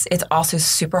 it's also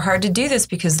super hard to do this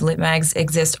because lit mags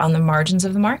exist on the margins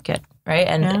of the market, right?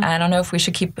 And I don't know if we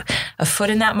should keep a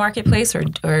foot in that marketplace or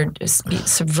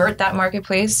subvert that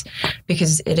marketplace,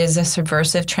 because it is a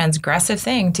subversive, transgressive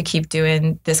thing to keep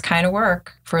doing this kind of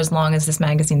work for as long as this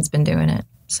magazine's been doing it,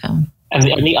 so...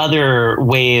 And the other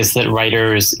ways that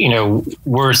writers, you know,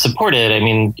 were supported, I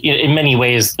mean, in many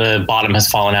ways, the bottom has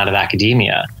fallen out of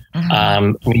academia. I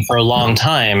mean, for a long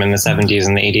time in the 70s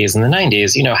and the 80s and the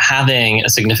 90s, you know, having a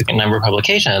significant number of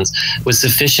publications was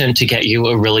sufficient to get you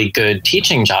a really good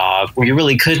teaching job where you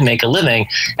really could make a living.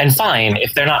 And fine,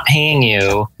 if they're not paying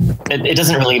you, it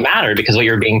doesn't really matter, because what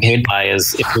you're being paid by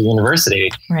is your university.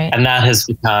 Right. And that has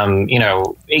become, you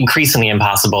know, increasingly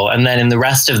impossible. And then in the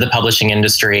rest of the publishing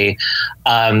industry,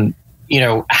 you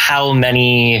know, how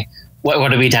many,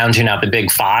 what are we down to now? The big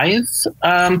five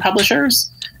publishers?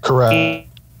 Correct.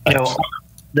 You know,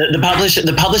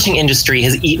 the publishing industry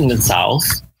has eaten itself,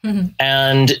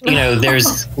 and you know,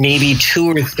 there's maybe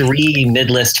 2 or 3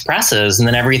 mid-list presses, and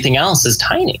then everything else is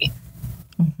tiny.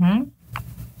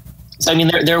 So I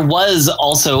mean, there was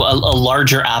also a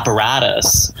larger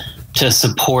apparatus to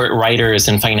support writers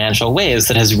in financial ways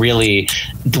that has really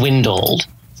dwindled,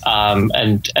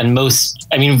 and most,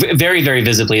 I mean, very, very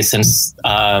visibly since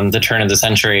the turn of the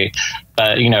century,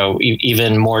 but you know,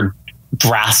 even more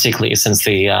drastically since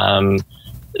the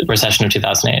recession of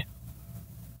 2008.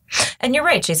 And you're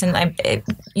right, Jason.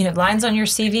 You know, lines on your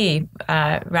CV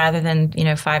rather than, you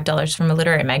know, $5 from a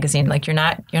literary magazine. Like you're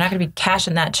not going to be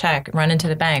cashing that check, run into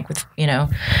the bank with, you know,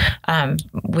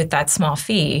 with that small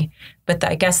fee. But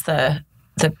I guess the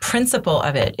principle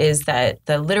of it is that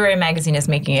the literary magazine is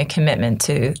making a commitment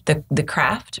to the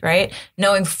craft, right?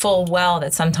 Knowing full well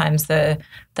that sometimes that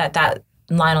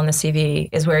line on the CV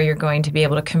is where you're going to be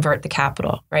able to convert the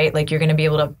capital, right? Like you're going to be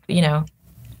able to, you know,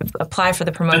 apply for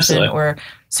the promotion Absolutely. or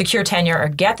secure tenure or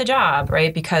get the job,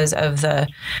 right? Because of the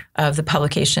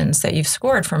publications that you've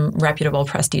scored from reputable,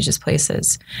 prestigious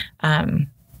places.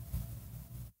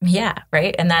 Yeah,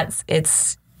 right. And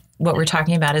it's what we're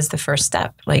talking about is the first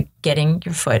step, like getting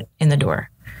your foot in the door.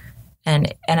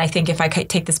 And I think if I could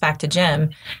take this back to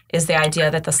Jim, is the idea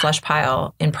that the slush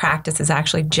pile in practice is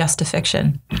actually just a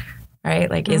fiction, right?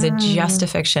 Like, is it just a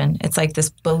fiction? It's like this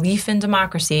belief in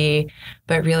democracy,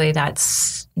 but really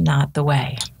that's not the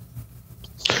way.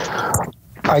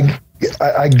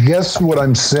 I guess what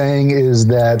I'm saying is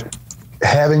that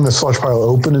having the slush pile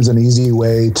open is an easy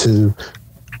way to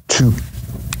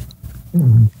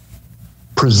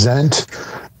present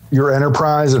your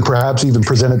enterprise and perhaps even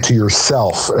present it to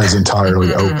yourself as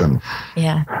entirely open.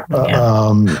 Yeah.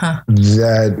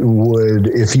 That would,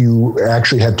 if you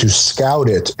actually had to scout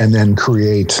it and then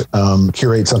curate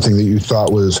something that you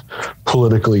thought was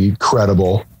politically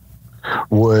credible,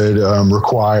 would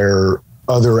require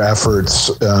other efforts,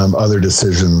 other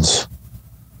decisions,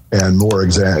 and more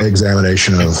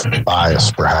examination of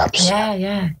bias, perhaps.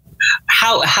 Yeah.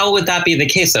 How would that be the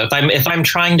case though? If I'm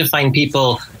trying to find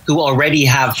people who already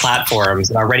have platforms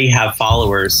and already have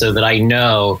followers, so that I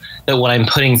know that when I'm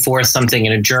putting forth something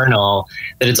in a journal,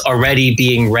 that it's already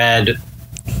being read,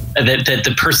 that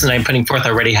the person I'm putting forth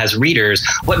already has readers,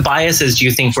 what biases do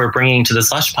you think we're bringing to the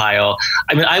slush pile?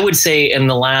 I mean, I would say in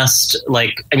the last,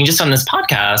 just on this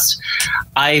podcast,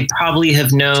 I probably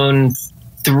have known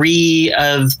 3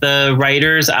 of the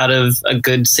writers out of a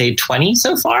good, say, 20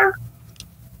 so far.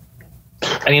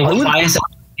 I mean, what bias do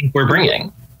you think we're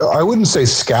bringing? I wouldn't say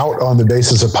scout on the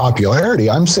basis of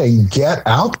popularity. I'm saying get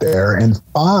out there and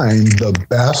find the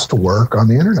best work on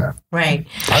the internet. Right.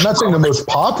 I'm not saying the most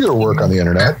popular work on the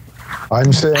internet.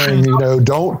 I'm saying,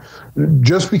 don't,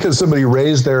 just because somebody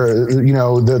raised their,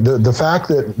 the fact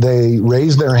that they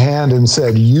raised their hand and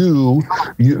said, you,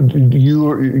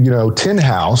 Tin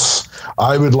House,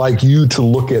 I would like you to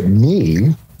look at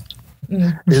me,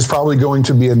 is probably going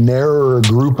to be a narrower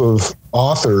group of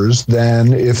authors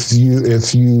than if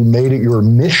you made it your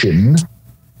mission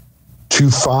to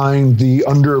find the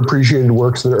underappreciated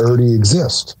works that already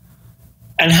exist.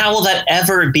 And how will that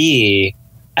ever be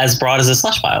as broad as a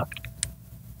slush pile?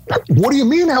 What do you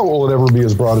mean, how will it ever be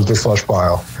as broad as the slush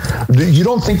pile? You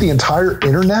don't think the entire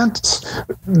internet's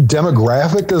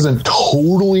demographic doesn't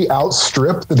totally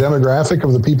outstrip the demographic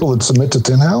of the people that submit to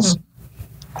Tin House?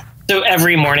 So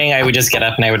every morning I would just get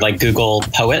up and I would Google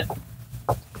poet.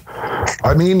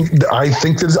 I mean, I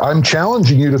think that I'm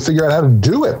challenging you to figure out how to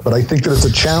do it, but I think that it's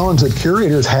a challenge that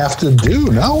curators have to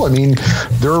do. No, I mean,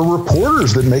 there are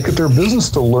reporters that make it their business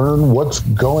to learn what's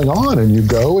going on, and you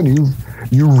go and you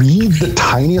read the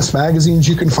tiniest magazines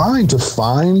you can find to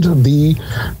find the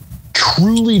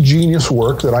truly genius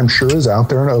work that I'm sure is out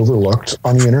there and overlooked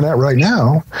on the internet right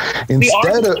now,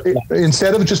 instead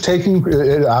of just taking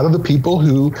it out of the people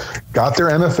who got their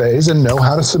MFAs and know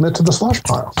how to submit to the slush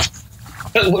pile.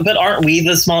 But aren't we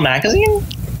the small magazine?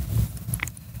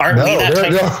 Aren't we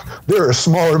that there are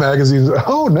smaller magazines.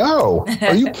 Oh, no.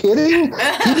 Are you kidding?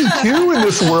 PBQ in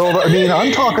this world. I mean,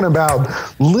 I'm talking about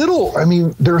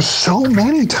there's so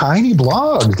many tiny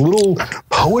blogs, little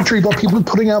poetry about people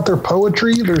putting out their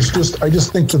poetry. I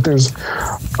just think that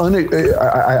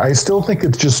I still think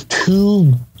it's just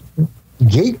too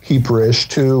gatekeeperish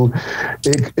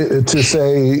to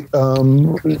say,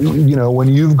 when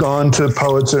you've gone to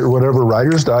Poets or whatever,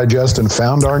 Writer's Digest, and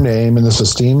found our name in this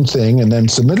esteemed thing and then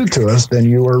submitted to us, then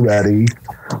you are ready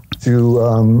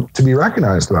to be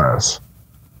recognized by us.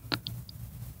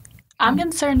 I'm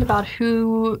concerned about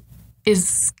who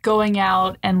is going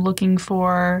out and looking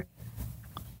for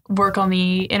work on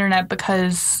the internet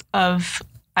because of,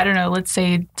 I don't know, let's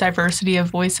say diversity of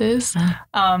voices.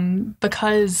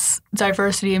 Because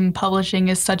diversity in publishing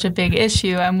is such a big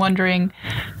issue, I'm wondering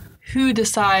who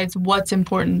decides what's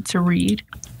important to read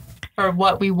or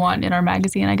what we want in our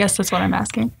magazine. I guess that's what I'm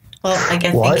asking. Well, I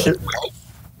guess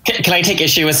Can I take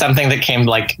issue with something that came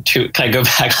can I go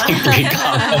back 3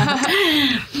 comments?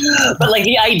 But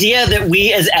the idea that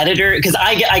we as editor, because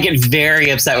I get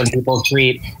very upset when people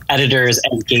treat editors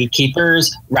as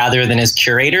gatekeepers rather than as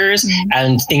curators,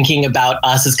 and thinking about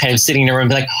us as kind of sitting in a room and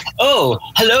be like, oh,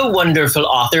 hello, wonderful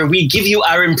author, we give you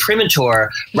our imprimatur,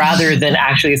 rather than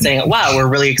actually saying, wow, we're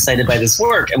really excited by this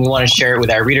work and we want to share it with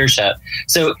our readership.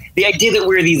 So the idea that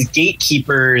we're these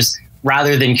gatekeepers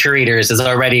rather than curators is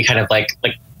already kind of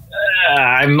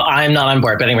I'm not on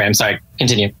board. But anyway, I'm sorry.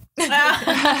 Continue.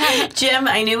 Jim,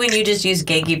 I knew when you just used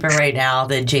gatekeeper right now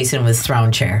that Jason was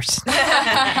throwing chairs.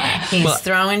 He's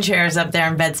throwing chairs up there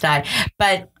in Bed-Stuy.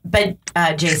 But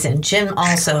Jason, Jim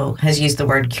also has used the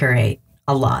word curate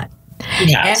a lot.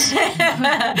 Yes.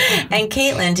 And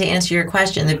Caitlin, to answer your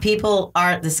question,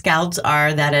 the scouts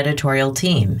are that editorial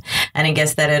team. And I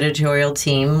guess that editorial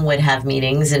team would have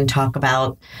meetings and talk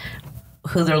about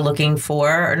who they're looking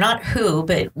for, or not who,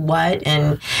 but what.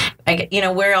 And,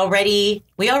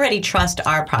 we already trust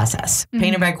our process,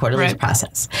 Painted Bride Quarterly's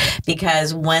process,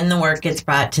 because when the work gets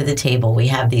brought to the table, we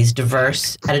have these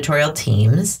diverse editorial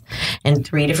teams in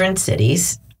 3 different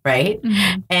cities, right?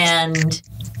 And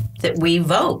that we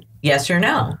vote yes or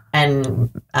no. And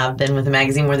I've been with the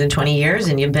magazine more than 20 years,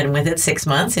 and you've been with it 6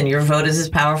 months, and your vote is as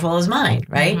powerful as mine,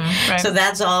 right? So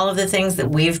that's all of the things that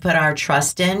we've put our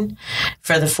trust in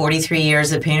for the 43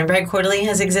 years that Painted Bride Quarterly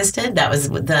has existed. That was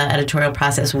the editorial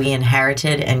process we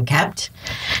inherited and kept.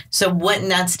 So wouldn't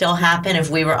that still happen if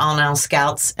we were all now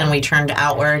scouts and we turned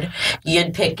outward?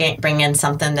 You'd bring in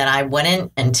something that I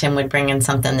wouldn't, and Tim would bring in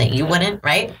something that you wouldn't,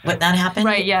 right? Wouldn't that happen?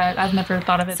 Right, yeah. I've never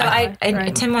thought of it So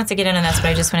Tim wants to get into this, but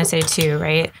I just want to say too,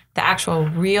 right? The actual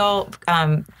real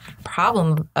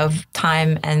problem of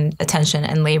time and attention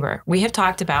and labor. We have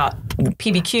talked about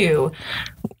PBQ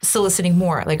soliciting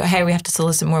more. Like, hey, we have to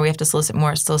solicit more. We have to solicit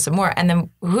more. And then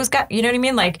who's got, you know what I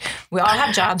mean? Like, we all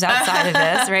have jobs outside of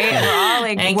this, right? And we're all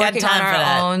like working on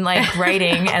our own, like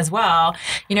writing as well.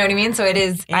 You know what I mean? So it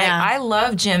is, I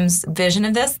love Jim's vision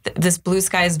of this blue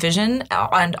skies vision,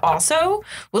 and also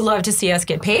would love to see us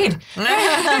get paid,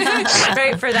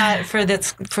 right? For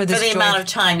the amount of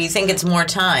time. You think it's more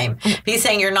time. He's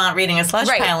saying you're not reading a slush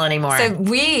pile anymore. So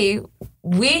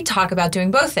we talk about doing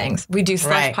both things. We do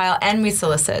slush pile and we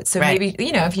solicit. So maybe,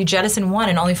 if you jettison one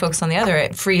and only focus on the other,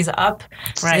 it frees up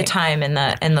the time and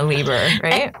the labor,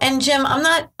 right? And Jim,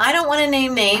 I don't want to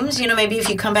name names. Maybe if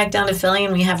you come back down to Philly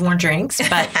and we have more drinks,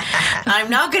 but I'm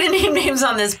not going to name names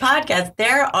on this podcast.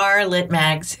 There are lit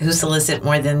mags who solicit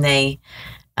more than they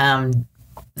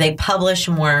publish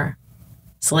more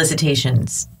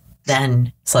solicitations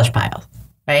than slush pile,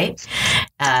 right?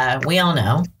 We all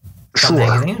know. Sure.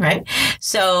 Magazine, right?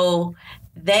 So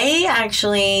they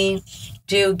actually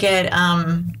do get,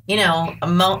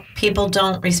 people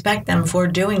don't respect them for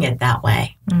doing it that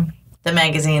way. The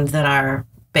magazines that are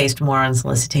based more on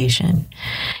solicitation,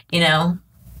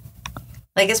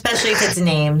 like especially if it's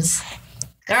names.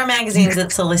 There are magazines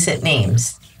that solicit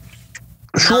names.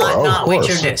 Sure, not what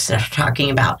you're just talking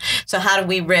about. So how do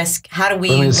we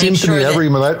it seems to me every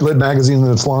lit magazine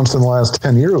that's launched in the last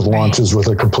 10 years launches with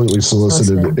a completely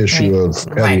solicited issue of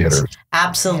heavy hitters.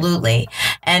 Absolutely.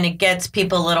 And it gets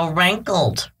people a little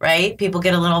rankled, right? People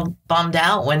get a little bummed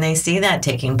out when they see that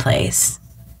taking place,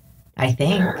 I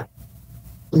think.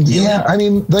 Yeah, I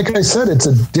mean, like I said, it's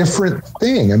a different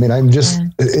thing. I mean, I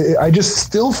just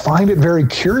still find it very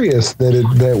curious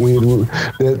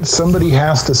that somebody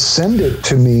has to send it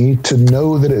to me to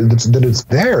know that it's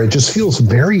there. It just feels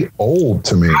very old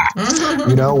to me.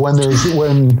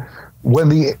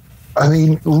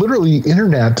 Literally,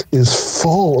 internet is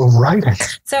full of writing.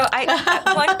 So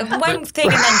one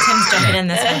thing, and then Tim's jumping in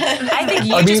this. I think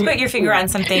you just put your finger on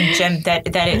something, Jim, that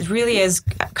it really is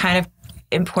kind of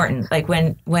important. Like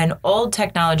when old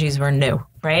technologies were new,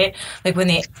 right? Like when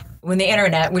the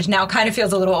internet, which now kind of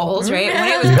feels a little old, right? When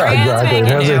it was brand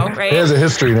spanking new, right? It has a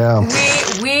history now.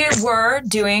 We were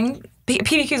doing.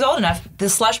 PBQ's old enough. The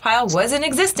slush pile was in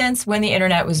existence when the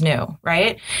internet was new,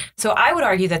 right? So I would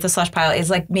argue that the slush pile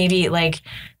is maybe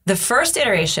the first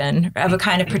iteration of a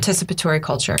kind of participatory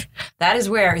culture. That is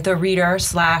where the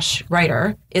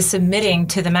reader/writer is submitting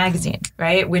to the magazine,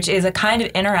 right? Which is a kind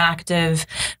of interactive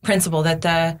principle that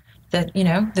the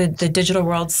digital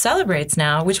world celebrates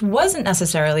now, which wasn't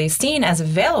necessarily seen as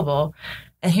available.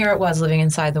 And here it was living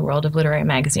inside the world of literary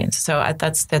magazines. So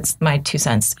that's my 2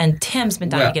 cents. And Tim's been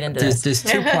dying to get into this. There's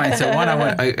 2 points. So one,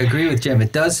 I agree with Jim.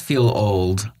 It does feel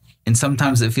old. And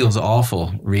sometimes it feels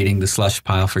awful reading the slush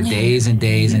pile for days and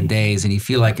days and days. And you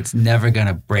feel like it's never going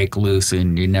to break loose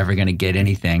and you're never going to get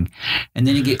anything. And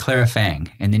then you get Clara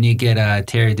Fang. And then you get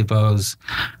Terry DeBoe's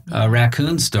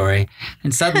raccoon story.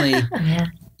 And suddenly...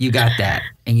 You got that,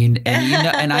 and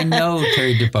I know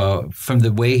Terry DeBoe from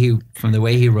the way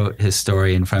he wrote his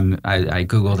story, and I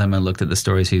googled him and looked at the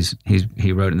stories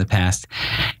he wrote in the past.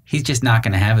 He's just not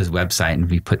going to have his website and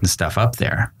be putting stuff up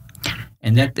there.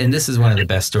 And this is one of the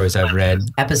best stories I've read.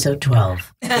 Episode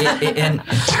 12. And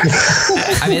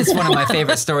it's one of my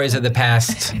favorite stories of the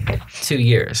past 2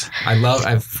 years.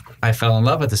 I fell in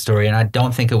love with the story, and I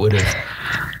don't think it would have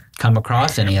come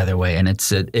across any other way. And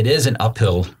it is an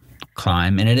uphill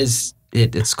climb, and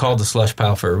it's called the slush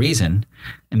pile for a reason,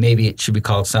 and maybe it should be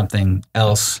called something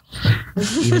else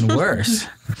even worse.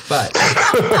 But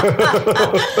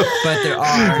there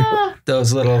are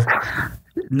those little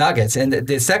nuggets. And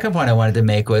the second point I wanted to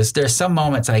make was there's some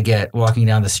moments I get walking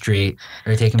down the street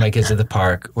or taking my kids to the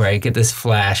park where I get this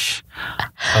flash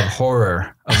of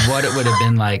horror of what it would have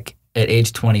been like at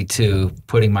age 22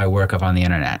 putting my work up on the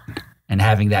internet and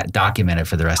having that documented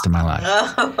for the rest of my life.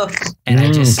 Oh. And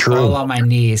I just fall on my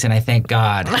knees and I thank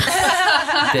God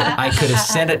that I could have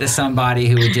sent it to somebody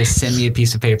who would just send me a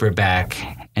piece of paper back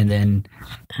and then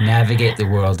navigate the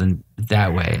world in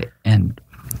that way. And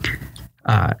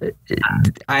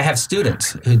I have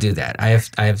students who do that. I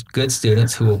have good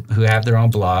students who have their own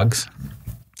blogs,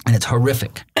 and it's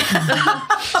horrific.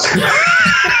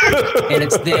 And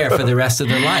it's there for the rest of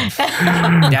their life.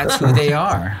 That's who they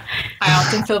are. I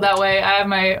often feel that way. I have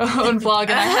my own blog,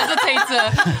 and I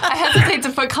hesitate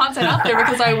to put content out there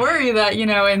because I worry that,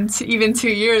 in even 2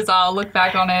 years I'll look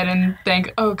back on it and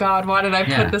think, oh God, why did I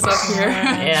put this up here?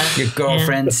 Yeah. Your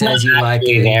girlfriend says you like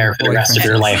it. There for the rest of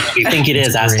your says, life. You think it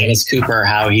is. Ask Dennis Cooper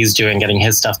how he's doing getting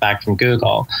his stuff back from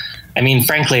Google. I mean,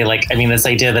 frankly, this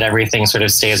idea that everything sort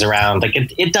of stays around,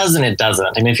 it doesn't.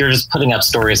 I mean, if you're just putting up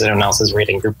stories that anyone else is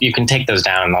reading, you can take those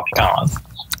down and they'll be gone.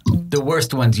 The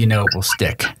worst ones, will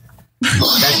stick.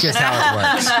 That's just how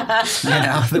it works.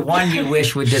 The one you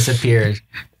wish would disappear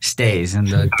stays, and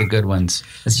the good ones,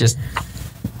 it's just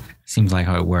seems like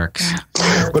how it works.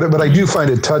 But I do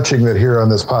find it touching that here on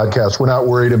this podcast, we're not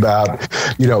worried about,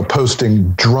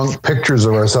 posting drunk pictures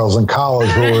of ourselves in college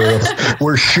where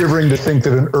we're shivering to think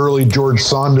that an early George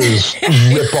Saunders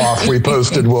ripoff we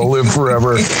posted will live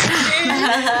forever.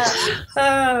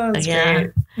 Oh, that's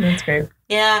great. That's great.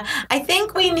 Yeah, I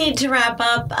think we need to wrap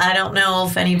up. I don't know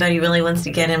if anybody really wants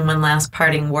to get in one last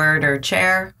parting word or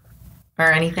chair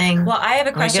or anything. Well, I have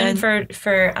a question for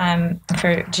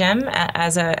Jim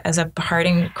as a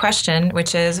parting question,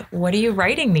 which is, what are you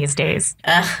writing these days?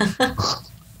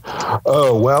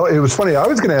 Oh, well, it was funny. I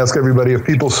was going to ask everybody if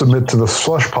people submit to the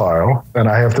slush pile, and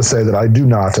I have to say that I do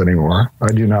not anymore.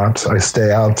 I do not. I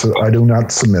stay out. I do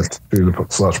not submit to the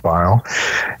slush pile.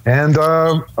 And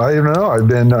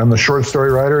I'm a short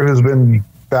story writer who's been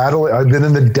battling. I've been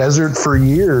in the desert for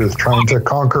years trying to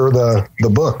conquer the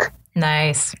book.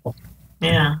 Nice.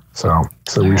 Yeah. So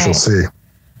we shall see.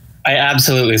 I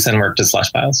absolutely send work to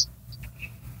slush piles.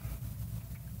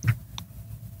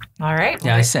 All right.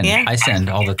 Yeah, I send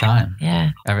all the time. Yeah.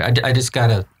 I just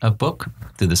got a book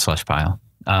through the slush pile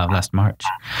last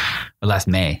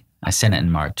May. I sent it in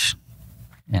March.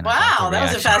 And wow, that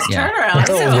was a fast turnaround.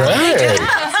 All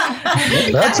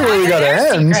right. That's where we got to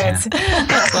end.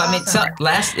 Well,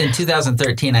 in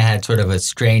 2013, I had sort of a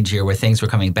strange year where things were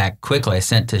coming back quickly. I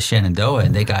sent to Shenandoah,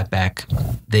 and they got back.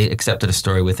 They accepted a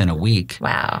story within a week.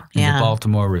 Wow. And the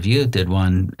Baltimore Review did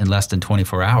one in less than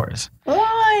 24 hours.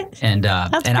 What? And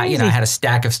That's I had a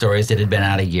stack of stories that had been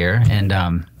out a year, and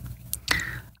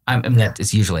that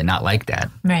is usually not like that.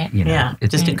 Right.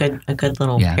 It's just a good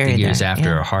little period. The years there.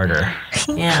 after are harder.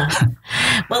 Yeah.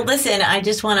 Well, listen, I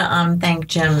just want to thank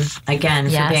Jim again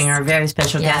for being our very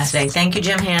special guest today. Thank you,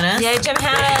 Jim Hanas. Yeah, Jim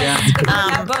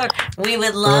Hanas. Book. We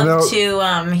would love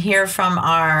to hear from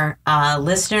our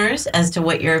listeners as to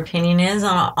what your opinion is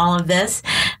on all of this.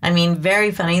 I mean,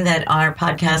 very funny that our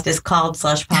podcast is called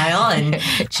Slush Pile and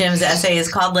Jim's essay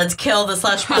is called Let's Kill the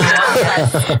Slush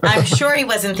Pile. I'm sure he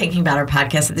wasn't thinking about our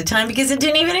podcast at the time because it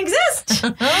didn't even exist.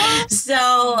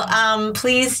 So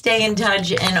please stay in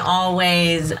touch and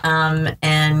always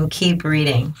and keep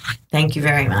reading. Thank you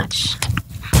very much.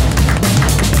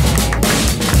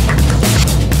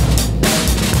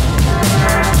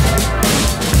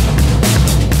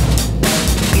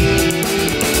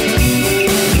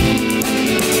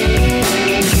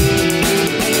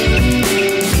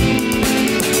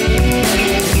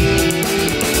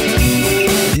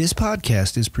 This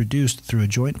podcast is produced through a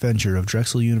joint venture of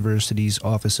Drexel University's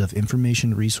Office of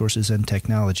Information Resources and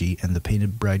Technology and the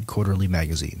Painted Bride Quarterly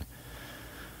magazine.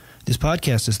 This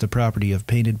podcast is the property of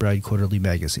Painted Bride Quarterly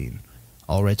magazine.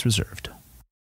 All rights reserved.